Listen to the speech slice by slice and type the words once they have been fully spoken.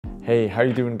Hey, how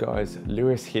you doing guys?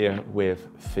 Lewis here with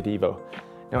Fidevo.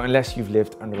 Now, unless you've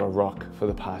lived under a rock for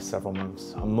the past several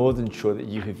months, I'm more than sure that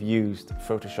you have used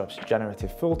Photoshop's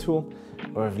Generative Fill tool,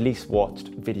 or at least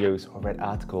watched videos or read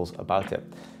articles about it.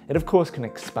 It of course can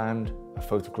expand a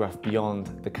photograph beyond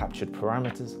the captured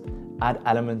parameters, add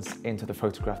elements into the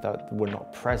photograph that were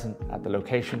not present at the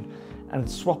location, and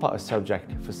swap out a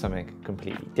subject for something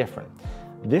completely different.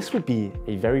 This would be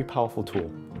a very powerful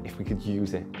tool if we could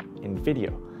use it in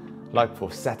video, like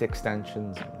for set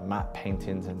extensions, matte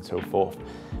paintings, and so forth.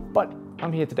 But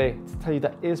I'm here today to tell you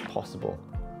that is possible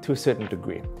to a certain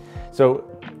degree. So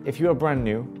if you are brand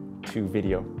new to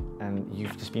video and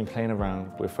you've just been playing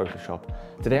around with Photoshop,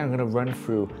 today I'm going to run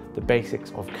through the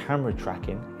basics of camera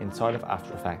tracking inside of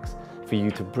After Effects for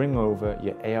you to bring over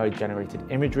your AI generated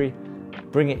imagery,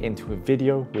 bring it into a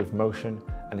video with motion,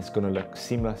 and it's going to look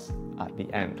seamless at the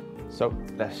end. So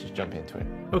let's just jump into it.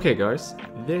 Okay guys,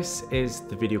 this is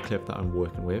the video clip that I'm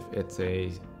working with. It's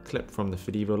a clip from the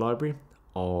Fidevo library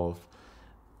of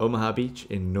Omaha Beach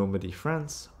in Normandy,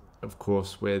 France. Of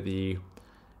course, where the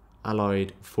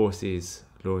Allied forces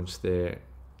launched their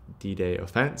D-Day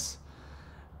offense.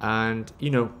 And, you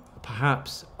know,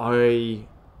 perhaps I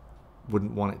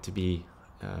wouldn't want it to be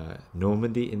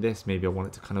Normandy in this. Maybe I want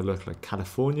it to kind of look like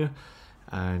California.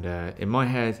 And in my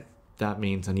head, that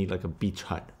means I need like a beach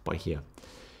hut by here.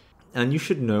 And you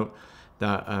should note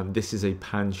that this is a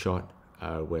pan shot.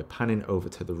 We're panning over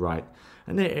to the right.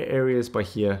 And there are areas by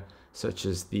here, such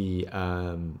as the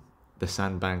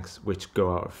sandbanks, which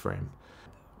go out of frame.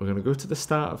 We're going to go to the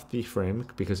start of the frame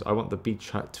because I want the beach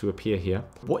hut to appear here.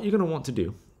 What you're going to want to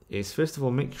do is, first of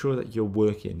all, make sure that you're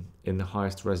working in the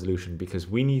highest resolution because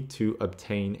we need to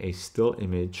obtain a still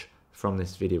image from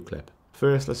this video clip.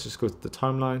 First, let's just go to the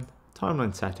timeline.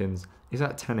 Timeline settings is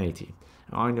at 1080.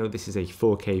 Now, I know this is a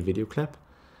 4K video clip,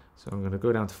 so I'm going to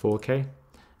go down to 4K.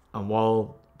 And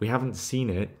while we haven't seen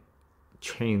it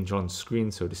change on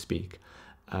screen, so to speak,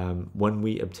 when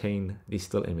we obtain the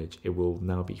still image, it will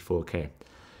now be 4K.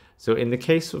 So in the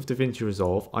case of DaVinci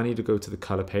Resolve, I need to go to the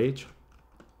color page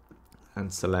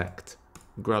and select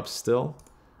grab still,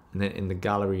 and then in the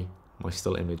gallery, my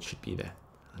still image should be there.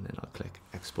 And then I'll click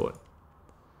export.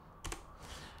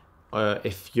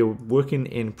 If you're working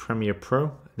in Premiere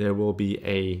Pro, there will be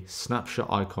a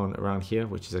snapshot icon around here,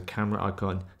 which is a camera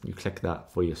icon. You click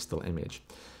that for your still image.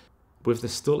 With the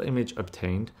still image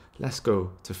obtained, let's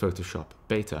go to Photoshop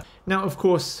Beta. Now, of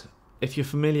course, if you're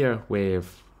familiar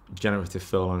with Generative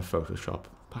Fill on Photoshop,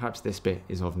 perhaps this bit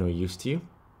is of no use to you.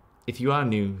 If you are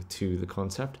new to the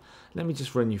concept, let me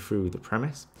just run you through the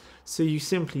premise. So you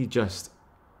simply just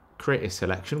create a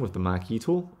selection with the marquee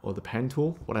tool or the pen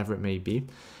tool, whatever it may be.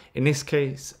 In this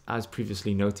case, as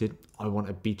previously noted, I want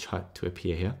a beach hut to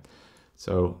appear here.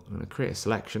 So I'm going to create a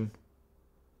selection,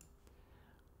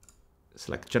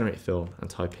 select generate fill and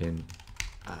type in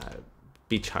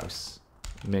beach house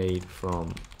made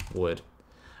from wood,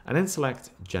 and then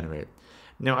select generate.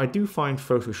 Now I do find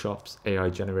Photoshop's AI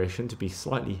generation to be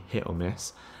slightly hit or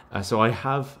miss. So I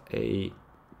have a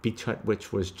beach hut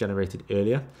which was generated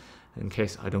earlier in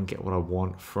case I don't get what I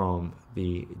want from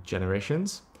the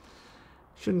generations.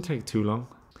 Shouldn't take too long.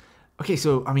 Okay,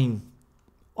 so I mean,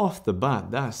 off the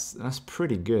bat, that's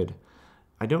pretty good.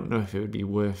 I don't know if it would be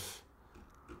worth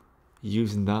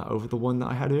using that over the one that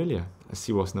I had earlier. Let's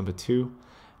see what's number 2.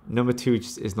 Number 2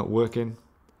 just is not working.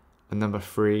 And number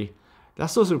 3,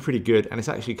 that's also pretty good. And it's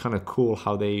actually kind of cool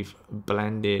how they've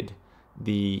blended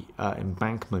the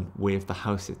embankment with the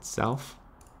house itself.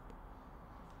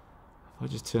 I'll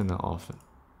just turn that off.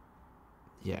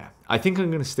 Yeah, I think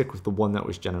I'm going to stick with the one that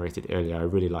was generated earlier. I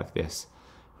really like this,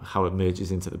 how it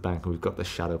merges into the bank, and we've got the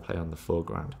shadow play on the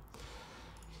foreground.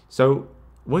 So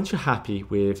once you're happy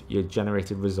with your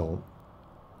generated result,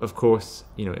 of course,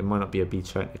 you know, it might not be a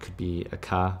beach hut, it could be a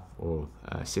car or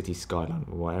a city skyline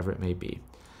or whatever it may be,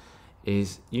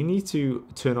 is you need to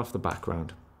turn off the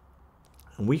background.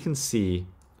 And we can see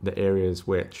the areas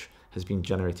which has been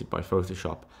generated by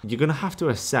Photoshop. You're going to have to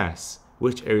assess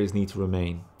which areas need to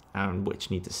remain and which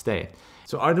need to stay.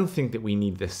 So I don't think that we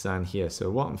need this sand here.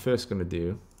 So what I'm first going to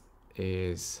do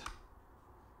is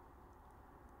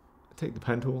take the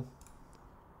pen tool.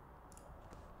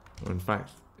 Or in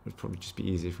fact, it would probably just be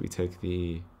easy if we take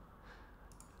the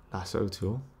lasso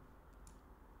tool.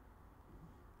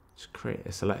 Just create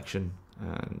a selection,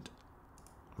 and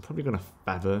I'm probably going to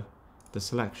feather the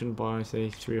selection by say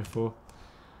 3 or 4.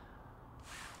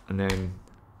 And then,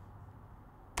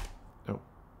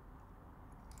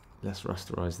 let's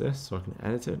rasterize this so I can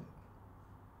edit it.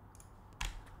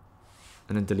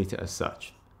 And then delete it as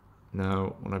such.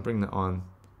 Now, when I bring that on,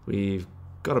 we've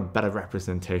got a better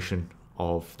representation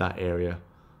of that area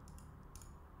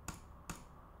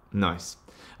Nice.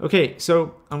 Okay,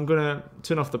 so I'm gonna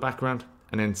turn off the background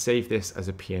and then save this as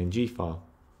a PNG file.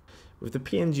 With the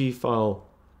PNG file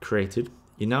created,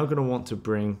 you're now gonna want to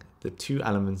bring the two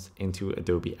elements into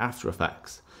Adobe After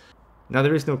Effects. Now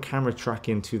there is no camera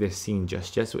tracking to this scene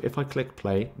just yet, so if I click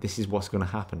play, this is what's gonna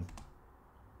happen.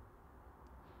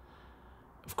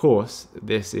 Of course,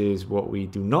 this is what we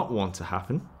do not want to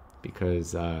happen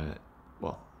because,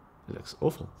 well, it looks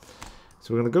awful.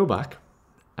 So we're gonna go back,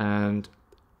 and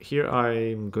here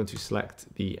I'm going to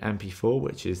select the MP4,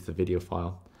 which is the video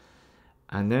file,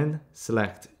 and then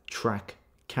select track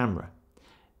camera.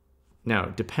 Now,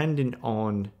 depending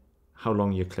on how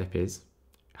long your clip is,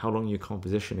 how long your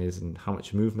composition is, and how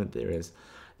much movement there is,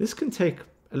 this can take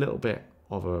a little bit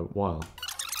of a while.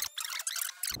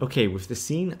 Okay, with the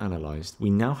scene analyzed,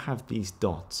 we now have these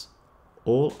dots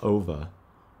all over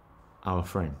our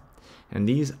frame, and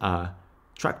these are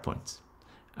track points.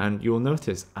 And you'll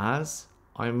notice as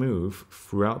I move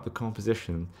throughout the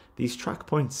composition, these track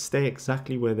points stay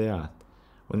exactly where they are.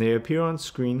 When they appear on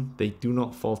screen, they do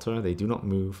not falter, they do not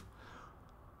move.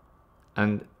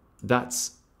 And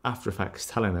that's After Effects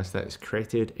telling us that it's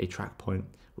created a track point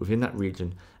within that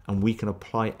region, and we can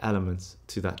apply elements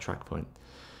to that track point.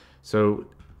 So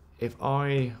if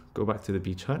I go back to the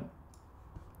beach hut,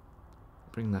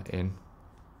 bring that in,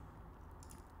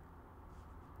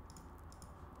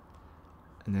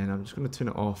 and then I'm just going to turn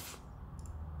it off.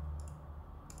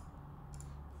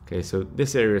 Okay, so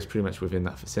this area is pretty much within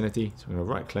that vicinity. So I'm going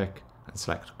to right click and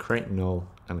select create null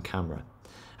and camera.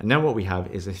 And now what we have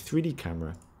is a 3D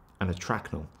camera and a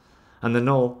track null. And the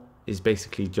null is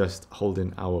basically just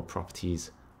holding our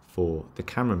properties for the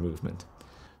camera movement.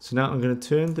 So now I'm going to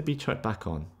turn the beach hut back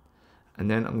on,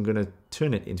 and then I'm going to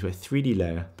turn it into a 3D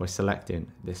layer by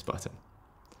selecting this button.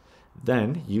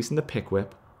 Then using the pick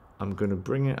whip, I'm going to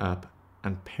bring it up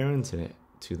and parenting it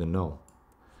to the null.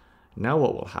 Now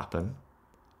what will happen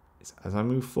is as I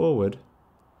move forward,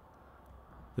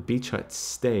 the beach hut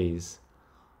stays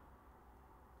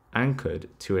anchored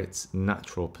to its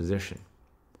natural position.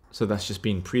 So that's just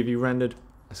been preview rendered.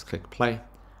 Let's click play.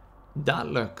 That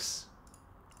looks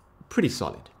pretty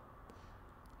solid.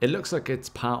 It looks like it's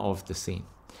part of the scene.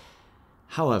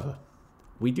 However,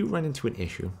 we do run into an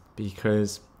issue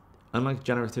because unlike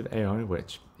generative AI,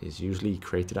 which is usually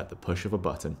created at the push of a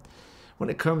button, when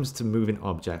it comes to moving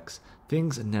objects,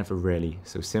 things are never really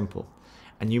so simple.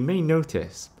 And you may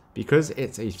notice, because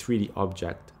it's a 3D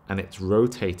object and it's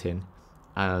rotating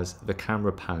as the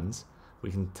camera pans, we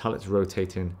can tell it's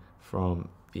rotating from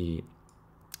the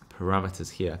parameters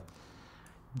here.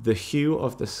 The hue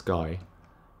of the sky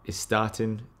is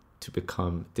starting to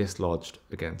become dislodged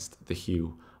against the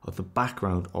hue of the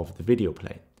background of the video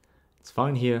plane. It's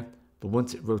fine here, but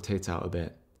once it rotates out a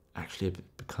bit, actually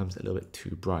it becomes a little bit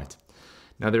too bright.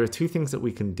 Now there are two things that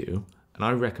we can do, and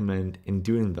I recommend in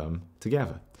doing them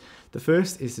together. The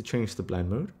first is to change the blend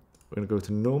mode. We're going to go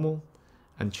to normal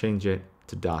and change it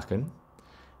to darken.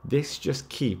 This just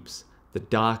keeps the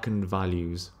darkened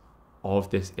values of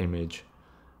this image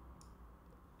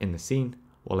in the scene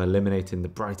while eliminating the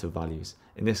brighter values.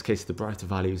 In this case, the brighter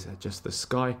values are just the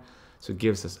sky, so it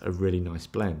gives us a really nice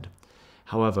blend.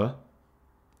 However,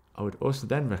 I would also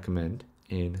then recommend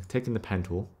in taking the pen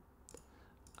tool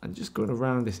and just going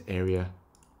around this area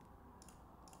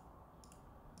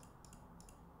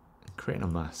and creating a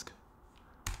mask,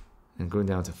 and going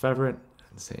down to feather it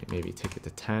and say maybe take it to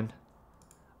 10,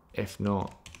 if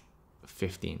not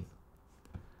 15.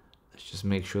 Let's just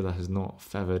make sure that has not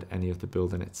feathered any of the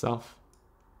building itself.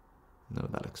 No,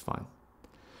 that looks fine.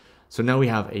 So now we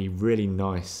have a really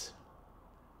nice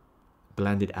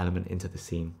blended element into the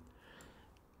scene.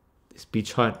 This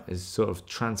beach hut has sort of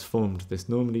transformed this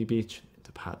Normandy beach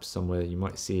into perhaps somewhere you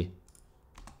might see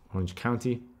Orange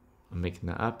County. I'm making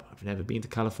that up. I've never been to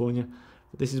California,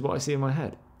 but this is what I see in my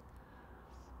head.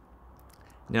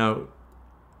 Now,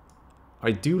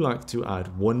 I do like to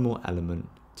add one more element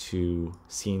to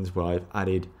scenes where I've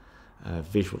added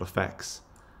visual effects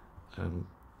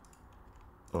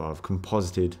or I've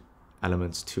composited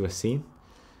elements to a scene,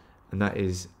 and that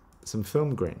is some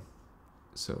film grain.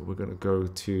 So we're going to go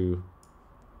to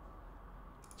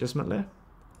adjustment layer,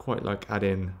 quite like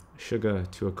adding sugar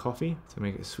to a coffee to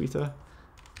make it sweeter.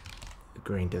 The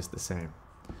grain does the same.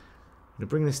 I'm going to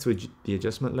bring this to the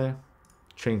adjustment layer,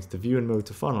 change the viewing mode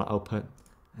to final output,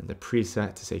 and the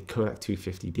preset to say Codec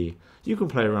 250D. You can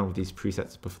play around with these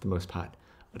presets, but for the most part,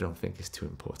 I don't think it's too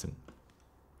important.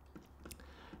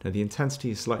 Now the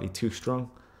intensity is slightly too strong,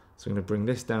 so I'm going to bring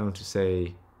this down to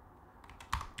say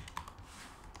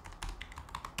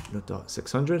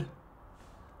 0.600, and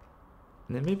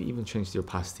then maybe even change the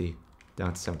opacity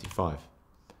down to 75.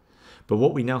 But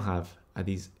what we now have are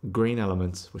these green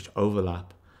elements which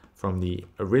overlap from the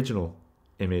original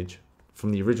image,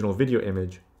 from the original video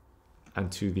image,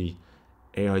 and to the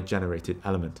AI generated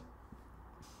element.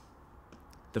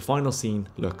 The final scene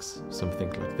looks something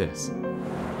like this.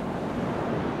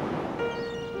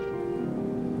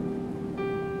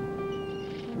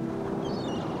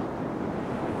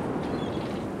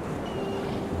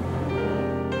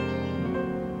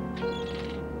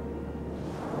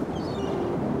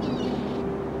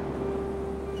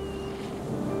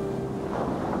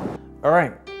 All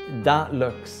right, that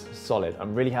looks solid.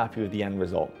 I'm really happy with the end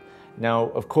result.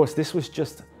 Now, of course, this was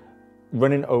just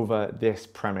running over this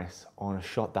premise on a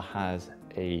shot that has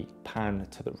a pan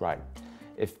to the right.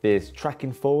 If there's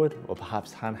tracking forward or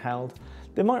perhaps handheld,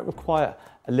 they might require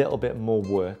a little bit more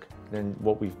work than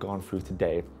what we've gone through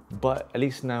today, but at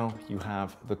least now you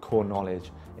have the core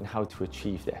knowledge in how to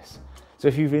achieve this. So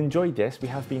if you've enjoyed this, we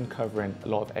have been covering a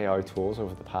lot of AI tools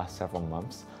over the past several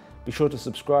months. Be sure to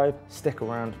subscribe, stick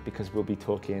around, because we'll be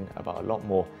talking about a lot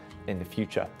more in the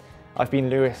future. I've been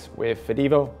Lewis with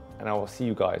Fedivo, and I will see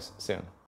you guys soon.